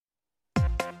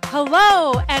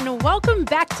Hello, and welcome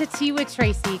back to Tea with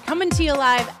Tracy, coming to you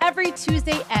live every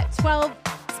Tuesday at 12,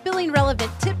 spilling relevant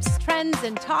tips, trends,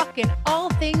 and talk in all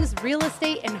things real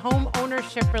estate and home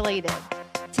ownership related.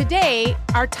 Today,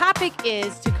 our topic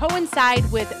is to coincide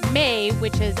with May,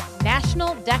 which is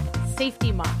National Deck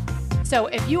Safety Month. So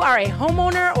if you are a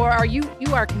homeowner or you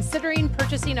are considering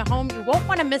purchasing a home, you won't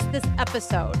want to miss this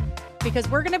episode because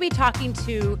we're going to be talking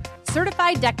to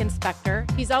certified deck inspector.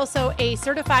 He's also a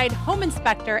certified home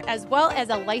inspector as well as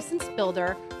a licensed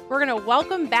builder. We're going to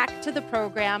welcome back to the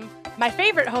program my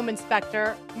favorite home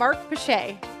inspector, Mark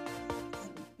Pichet.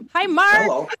 Hi, Mark.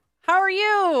 Hello. How are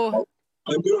you?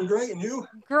 I'm doing great, and you?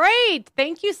 Great.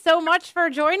 Thank you so much for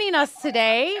joining us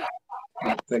today.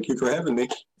 Thank you for having me.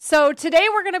 So today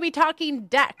we're going to be talking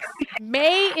decks.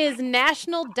 May is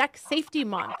National Deck Safety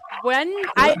Month.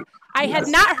 I had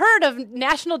not heard of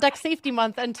National Deck Safety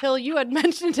Month until you had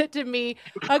mentioned it to me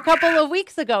a couple of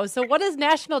weeks ago. So what is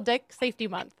National Deck Safety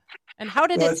Month, and how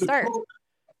did it start?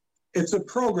 It's a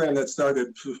program that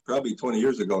started probably 20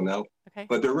 years ago now, Okay.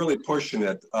 but they're really pushing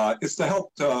it. It's to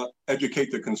help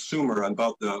educate the consumer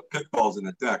about the pitfalls in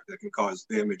the deck that can cause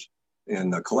damage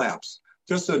and collapse.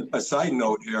 Just a side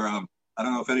note here, I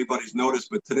don't know if anybody's noticed,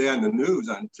 but today on the news,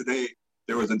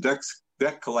 there was a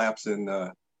deck collapse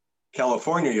in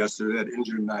California yesterday that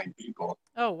injured 9 people.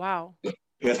 Oh, wow.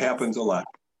 It happens a lot.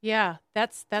 Yeah,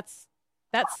 that's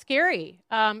scary.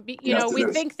 Yes, we it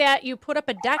is. think that you put up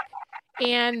a deck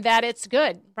and that it's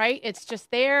good, right? It's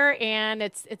just there and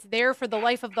it's there for the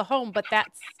life of the home, but that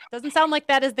doesn't sound like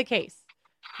that is the case.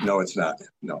 No, it's not.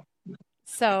 No.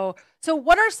 So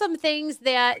what are some things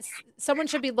that someone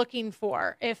should be looking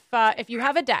for if you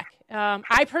have a deck?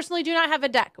 I personally do not have a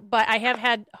deck, but I have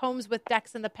had homes with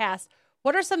decks in the past.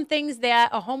 What are some things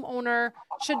that a homeowner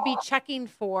should be checking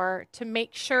for to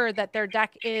make sure that their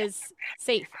deck is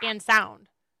safe and sound?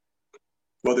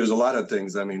 Well, there's a lot of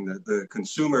things. I mean, the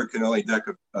consumer can only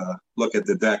look at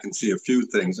the deck and see a few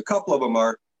things. A couple of them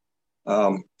are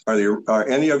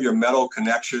any of your metal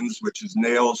connections, which is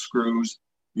nails, screws,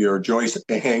 your joist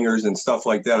hangers and stuff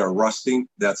like that are rusting.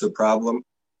 That's a problem.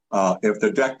 If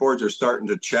the deck boards are starting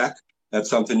to check, that's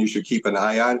something you should keep an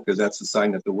eye on because that's a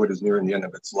sign that the wood is nearing the end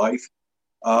of its life.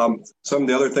 Some of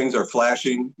the other things are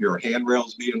flashing, your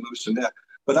handrails being loose and that.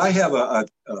 But I have a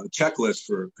checklist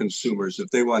for consumers. If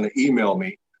they want to email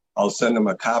me, I'll send them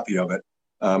a copy of it.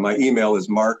 My email is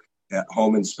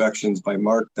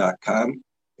mark@homeinspectionsbymark.com,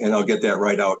 and I'll get that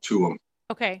right out to them.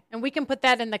 Okay, and we can put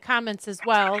that in the comments as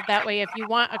well. That way, if you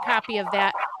want a copy of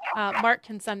that, Mark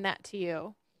can send that to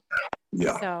you.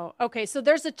 Yeah. So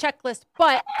there's a checklist,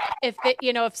 but if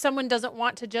someone doesn't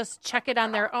want to just check it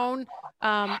on their own,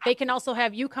 they can also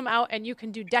have you come out and you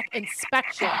can do deck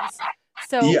inspections.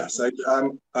 So yes,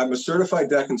 I'm a certified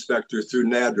deck inspector through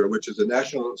NADRA, which is the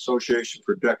National Association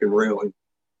for Deck and Railing,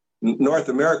 North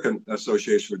American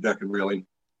Association for Deck and Railing,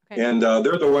 okay. and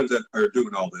they're the ones that are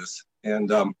doing all this, and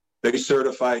they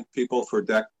certify people for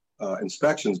deck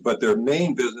inspections, but their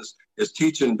main business is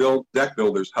teaching deck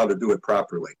builders how to do it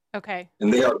properly. Okay.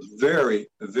 And they are very,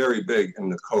 very big in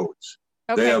the codes.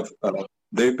 Okay.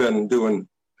 They've been doing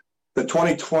the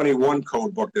 2021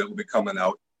 code book that will be coming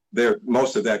out.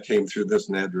 Most of that came through this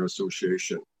NADRA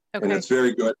association. Okay. And it's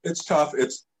very good. It's tough.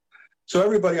 So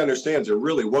everybody understands there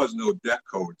really was no deck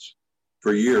codes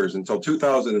for years until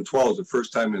 2012 was the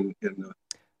first time in the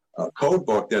code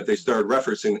book that they started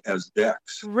referencing as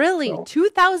decks. Really? So,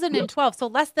 2012. So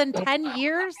less than 10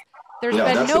 years? There's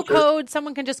been no code.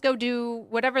 Someone can just go do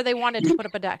whatever they wanted to put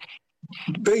up a deck.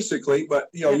 Basically, but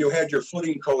you had your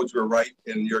footing codes were right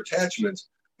in your attachments,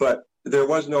 but there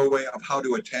was no way of how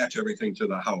to attach everything to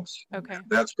the house. Okay.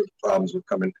 That's where the problems would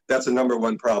come in. That's the number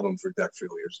one problem for deck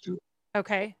failures too.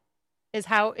 Okay. Is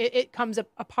how it comes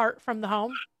apart from the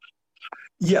home?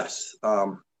 Yes.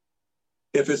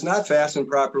 If it's not fastened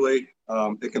properly,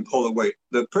 it can pull away.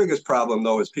 The biggest problem,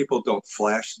 though, is people don't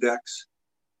flash decks,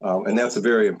 and that's a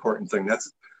very important thing.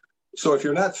 So if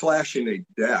you're not flashing a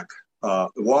deck, the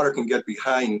water can get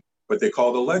behind what they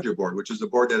call the ledger board, which is the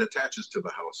board that attaches to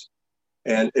the house.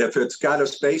 And if it's got a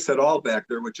space at all back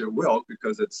there, which it will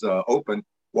because it's open,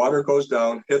 water goes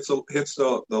down, hits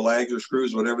the lags or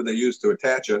screws, whatever they use to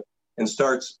attach it, and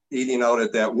starts eating out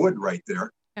at that wood right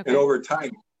there. Okay. And over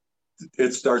time,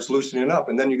 it starts loosening up.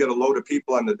 And then you get a load of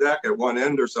people on the deck at one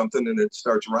end or something, and it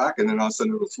starts rocking, and all of a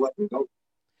sudden it'll flip and go.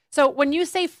 So when you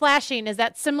say flashing, is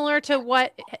that similar to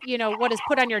what is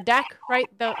put on your deck, right?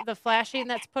 The flashing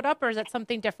that's put up, or is that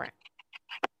something different?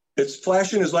 It's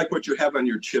flashing is like what you have on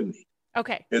your chimney.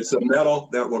 Okay. It's a metal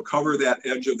that will cover that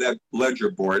edge of that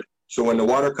ledger board. So when the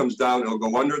water comes down, it'll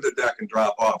go under the deck and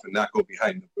drop off and not go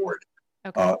behind the board.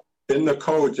 Okay. In the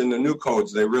codes, in the new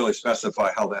codes, they really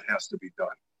specify how that has to be done.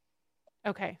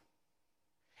 Okay.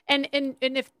 And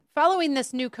if following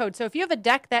this new code, so if you have a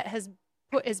deck that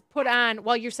is put on,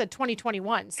 well, you said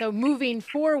 2021. So moving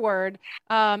forward,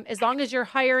 as long as you're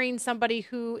hiring somebody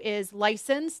who is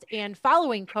licensed and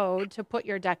following code to put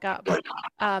your deck up,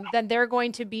 then they're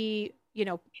going to be,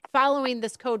 following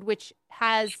this code, which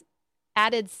has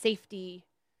added safety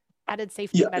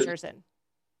measures in.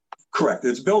 Correct.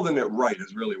 It's building it right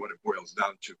is really what it boils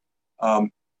down to. A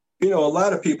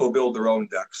lot of people build their own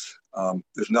decks.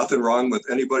 There's nothing wrong with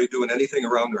anybody doing anything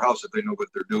around their house if they know what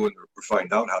they're doing or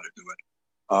find out how to do it.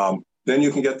 Then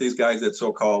you can get these guys that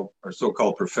are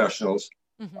so-called professionals,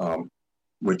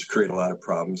 which create a lot of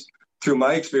problems. Through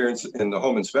my experience in the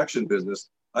home inspection business,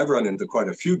 I've run into quite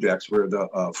a few decks where the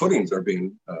footings are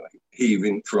being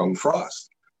heaving from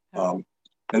frost.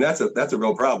 And that's a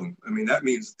real problem. I mean, that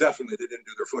means definitely they didn't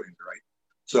do their footings right.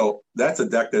 So that's a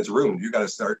deck that's ruined. You got to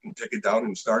start and take it down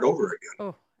and start over again.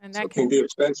 Oh, and that can be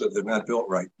expensive. They're not built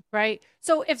right. Right.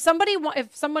 So if someone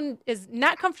is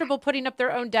not comfortable putting up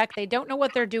their own deck, they don't know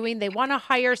what they're doing, they want to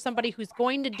hire somebody who's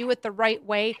going to do it the right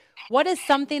way, what is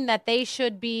something that they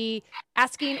should be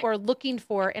asking or looking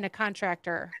for in a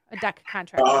deck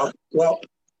contractor? Well,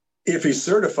 if he's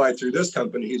certified through this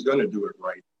company, he's going to do it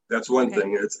right. That's one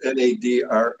thing. It's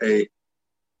NADRA.org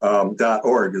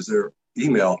is their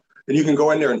email. And you can go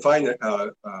in there and find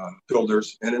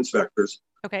builders and inspectors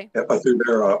through their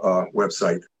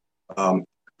website.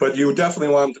 But you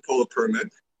definitely want them to pull a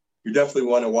permit. You definitely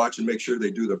want to watch and make sure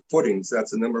they do the footings.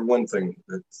 That's the number one thing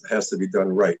that has to be done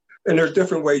right. And there's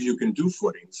different ways you can do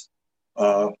footings.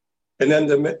 And then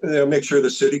to make sure the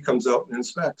city comes out and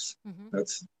inspects.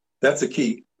 That's a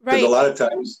key. Because a lot of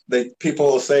times people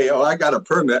will say, "Oh, I got a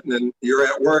permit," and then you're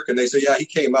at work and they say, "Yeah, he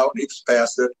came out and he's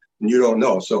passed it," and you don't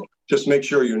know. So just make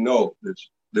sure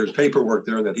there's paperwork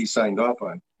there that he signed off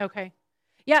on. Okay.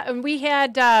 Yeah, and we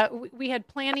had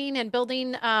planning and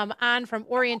building on from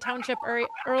Orion Township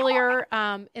earlier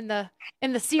in the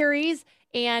series,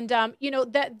 and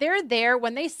that they're there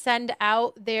when they send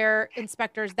out their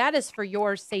inspectors. That is for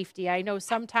your safety. I know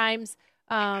sometimes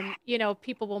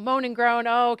people will moan and groan,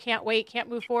 "Oh, can't wait, can't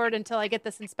move forward until I get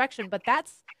this inspection." But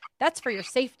that's for your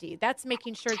safety. That's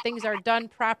making sure things are done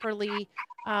properly,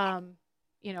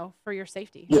 for your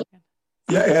safety.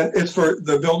 Yeah, and it's for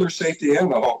the builder's safety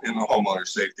and the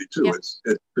homeowner's safety too.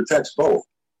 Yeah. It protects both.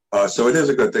 So it is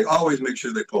a good thing. Always make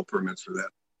sure they pull permits for that.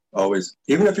 Always,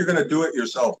 even if you're going to do it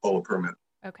yourself, pull a permit.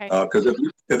 Okay. Because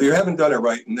if you haven't done it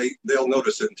right, and they'll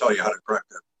notice it and tell you how to correct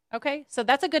it. Okay, so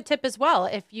that's a good tip as well.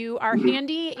 If you are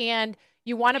handy and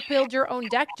you want to build your own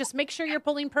deck, just make sure you're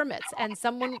pulling permits, and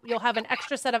you'll have an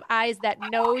extra set of eyes that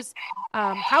knows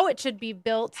how it should be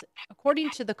built according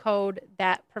to the code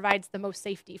that provides the most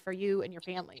safety for you and your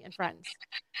family and friends.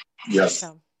 Yes,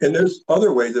 and there's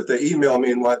other ways. If they email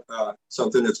me and want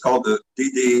something that's called the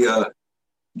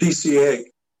DCA,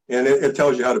 and it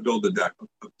tells you how to build the deck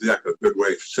a good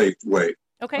way, safe way.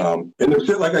 Okay. And there's,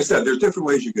 like I said, there's different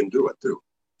ways you can do it too.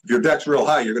 If your deck's real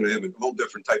high, you're going to have a whole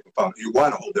different type of foundation. You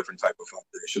want a whole different type of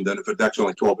foundation than if a deck's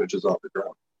only 12 inches off the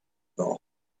ground. So,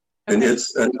 and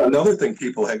it's another thing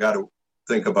people have got to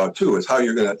think about too is how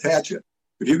you're going to attach it.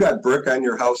 If you got brick on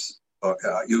your house,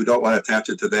 you don't want to attach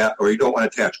it to that, or you don't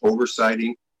want to attach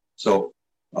oversiding. So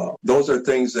those are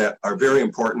things that are very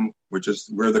important, which is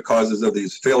where the causes of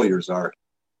these failures are.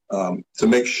 To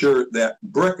make sure that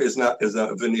brick is a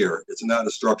veneer. It's not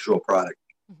a structural product.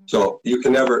 So you've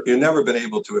never been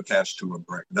able to attach to a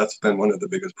brick. That's been one of the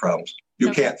biggest problems.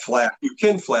 You can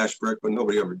flash brick, but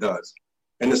nobody ever does.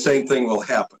 And the same thing will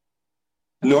happen.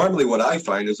 Normally what I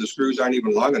find is the screws aren't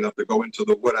even long enough to go into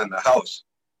the wood on the house,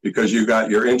 because you got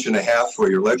your 1.5 inches for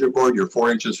your ledger board, your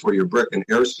 4 inches for your brick and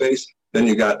airspace. Then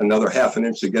you got another 1/2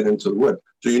 inch to get into the wood.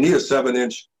 So you need a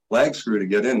 7-inch lag screw to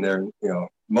get in there.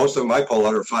 Most of them I pull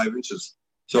out are 5 inches.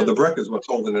 So the brick is what's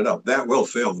holding it up. That will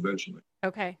fail eventually.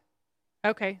 Okay.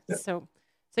 Yeah. So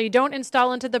you don't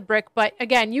install into the brick, but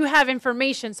again, you have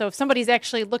information. So if somebody's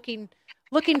actually looking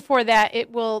for that,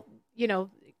 it will,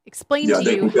 explain to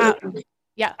you how.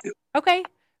 Yeah. Okay.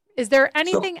 Is there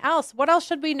anything else? What else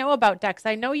should we know about decks?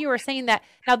 I know you were saying that.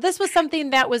 Now, this was something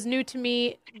that was new to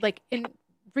me, like in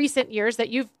recent years that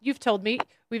you've told me.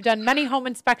 We've done many home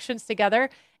inspections together,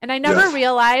 and I never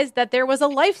realized that there was a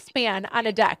lifespan on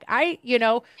a deck.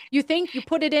 You think you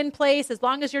put it in place as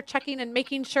long as you're checking and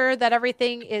making sure that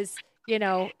everything is,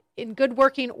 in good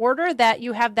working order, that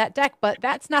you have that deck, but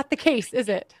that's not the case, is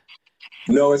it?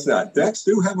 No, it's not. Decks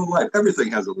do have a life. Everything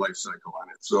has a life cycle on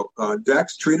it. So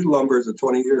decks, treated lumber is a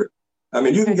 20 year. I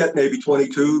mean, you can get maybe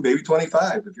 22, maybe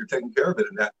 25 if you're taking care of it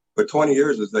in that. But 20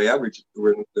 years is the average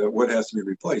when the wood has to be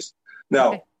replaced.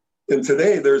 Now, Okay. and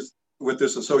today with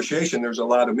this association, there's a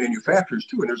lot of manufacturers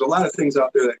too, and there's a lot of things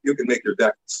out there that you can make your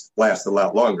deck last a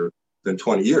lot longer than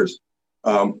 20 years.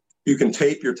 You can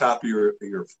tape your top of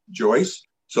your joists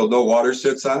so no water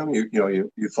sits on them.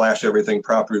 You flash everything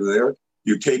properly there.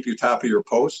 You tape your top of your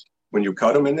post when you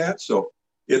cut them in that. So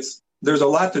there's a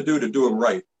lot to do them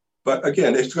right. But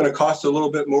again, it's going to cost a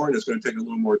little bit more, and it's going to take a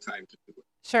little more time to do it.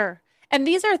 Sure. And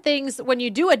these are things, when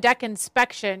you do a deck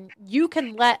inspection, you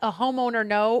can let a homeowner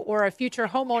know or a future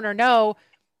homeowner know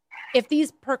if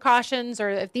these precautions or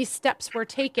if these steps were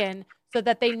taken so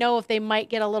that they know if they might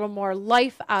get a little more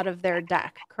life out of their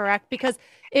deck, correct? Because,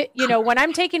 when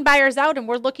I'm taking buyers out and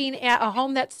we're looking at a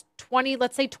home that's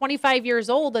 25 years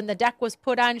old and the deck was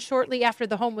put on shortly after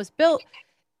the home was built,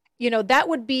 that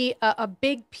would be a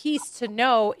big piece to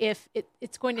know if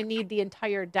it's going to need the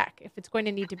entire deck, if it's going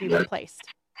to need to be replaced.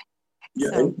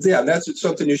 Yeah, so. Yeah, that's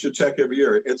something you should check every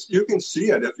year. You can see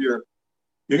it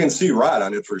you can see rot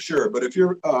on it for sure. But if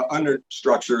your under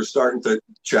structure is starting to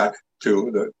check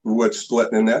too, the wood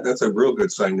splitting in that's a real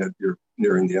good sign that you're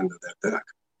nearing the end of that deck.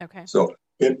 Okay. So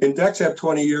and decks have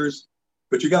 20 years,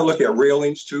 but you got to look at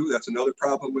railings too. That's another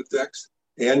problem with decks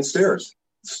and stairs.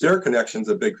 Stair connection's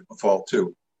a big fault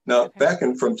too. Now, back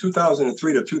from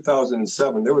 2003 to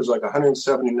 2007, there was like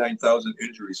 179,000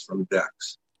 injuries from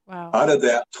decks. Wow. Out of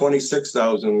that,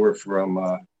 26,000 were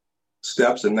from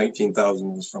steps and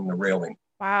 19,000 was from the railing.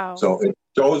 Wow. So it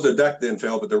shows the deck didn't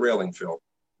fail, but the railing failed.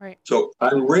 Right. So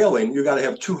on railing, you got to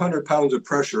have 200 pounds of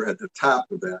pressure at the top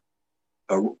of that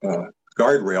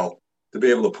guardrail to be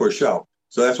able to push out.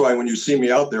 So that's why when you see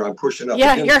me out there, I'm pushing up.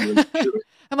 Yeah,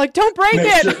 I'm like, don't break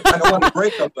it. Sure, I don't want to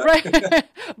break them, right.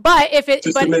 But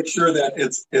to make sure that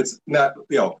it's not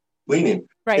leaning.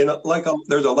 Right. And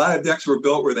there's a lot of decks were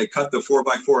built where they cut the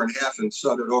 4x4 in half and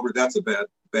sewed it over. That's a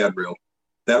bad rail.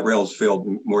 That rail's failed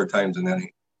more times than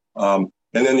any.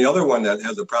 And then the other one that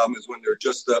has a problem is when they're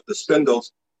just the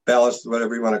spindles, ballast,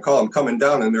 whatever you want to call them, coming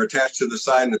down and they're attached to the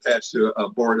side and attached to a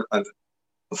board on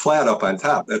a flat up on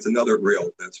top. That's another rail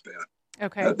that's bad.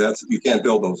 Okay. You can't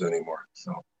build those anymore.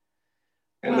 So,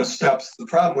 and the steps. The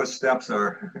problem with steps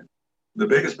are the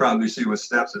biggest problem we see with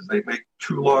steps is they make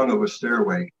too long of a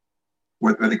stairway.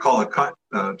 What they call a cut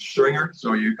stringer.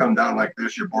 So you come down like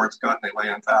this, your board's cut, and they lay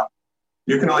on top.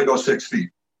 You can only go 6 feet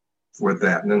with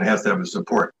that, and then it has to have a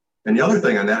support. And the other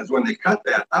thing on that is when they cut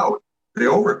that out, they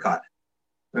overcut.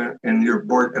 And your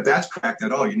board, if that's cracked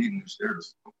at all, you need new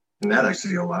stairs. And that I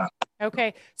see a lot.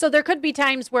 Okay. So there could be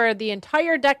times where the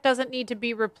entire deck doesn't need to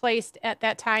be replaced at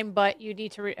that time, but you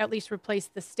need to at least replace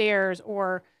the stairs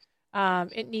or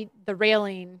the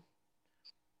railing.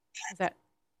 Is that?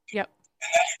 Yep. And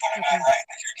then you put it in right,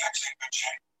 and your deck's in good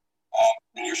shape.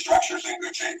 And your structure's in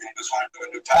good shape. You just want to do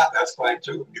a new top, that's fine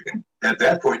too. You can, at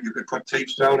that point, you could put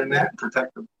tapes down in that and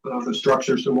protect the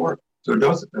structure some more. So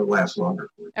it'll last longer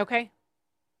for you.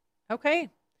 Okay.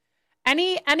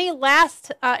 Any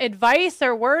last advice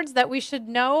or words that we should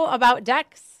know about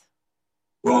decks?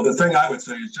 Well, the thing I would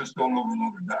say is just don't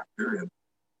overload a deck, period.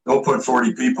 Don't put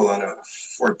 40 people on a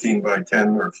 14 by 10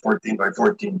 or 14 by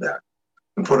 14 deck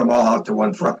and put them all out to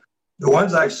one front. The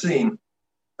ones I've seen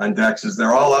on decks is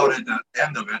they're all out at the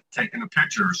end of it taking a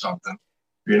picture or something,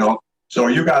 So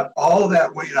you got all of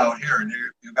that weight out here, and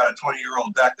you got a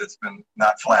 20-year-old deck that's been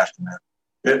not flashed in there.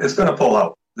 It's going to pull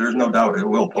out. There's no doubt it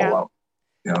will pull out.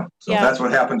 So that's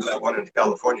what happened to that one in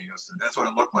California yesterday. That's what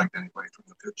it looked like anyway from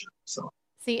the picture. So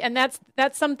see, and that's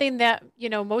something that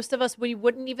most of us we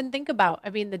wouldn't even think about. I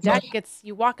mean, the deck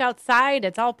you walk outside,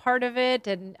 it's all part of it,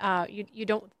 and you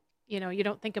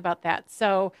don't think about that.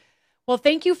 So. Well,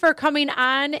 thank you for coming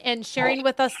on and sharing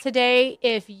with us today.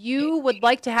 If you would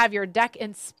like to have your deck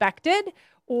inspected,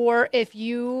 or if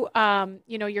you,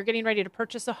 you're getting ready to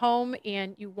purchase a home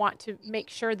and you want to make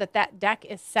sure that deck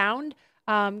is sound,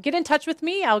 get in touch with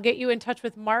me. I'll get you in touch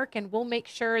with Mark, and we'll make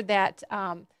sure that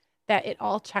that it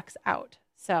all checks out.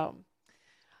 So,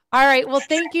 all right. Well,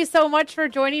 thank you so much for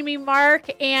joining me, Mark.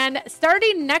 And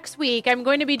starting next week, I'm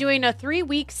going to be doing a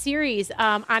 3-week series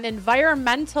on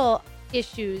environmental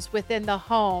issues within the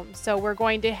home. So we're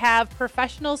going to have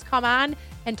professionals come on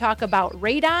and talk about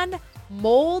radon,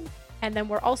 mold, and then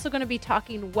we're also going to be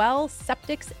talking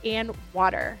septics, and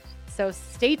water. So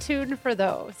stay tuned for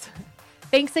those.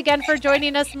 Thanks again for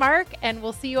joining us, Mark, and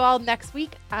we'll see you all next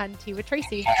week on Tea with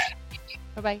Tracy.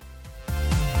 Bye-bye.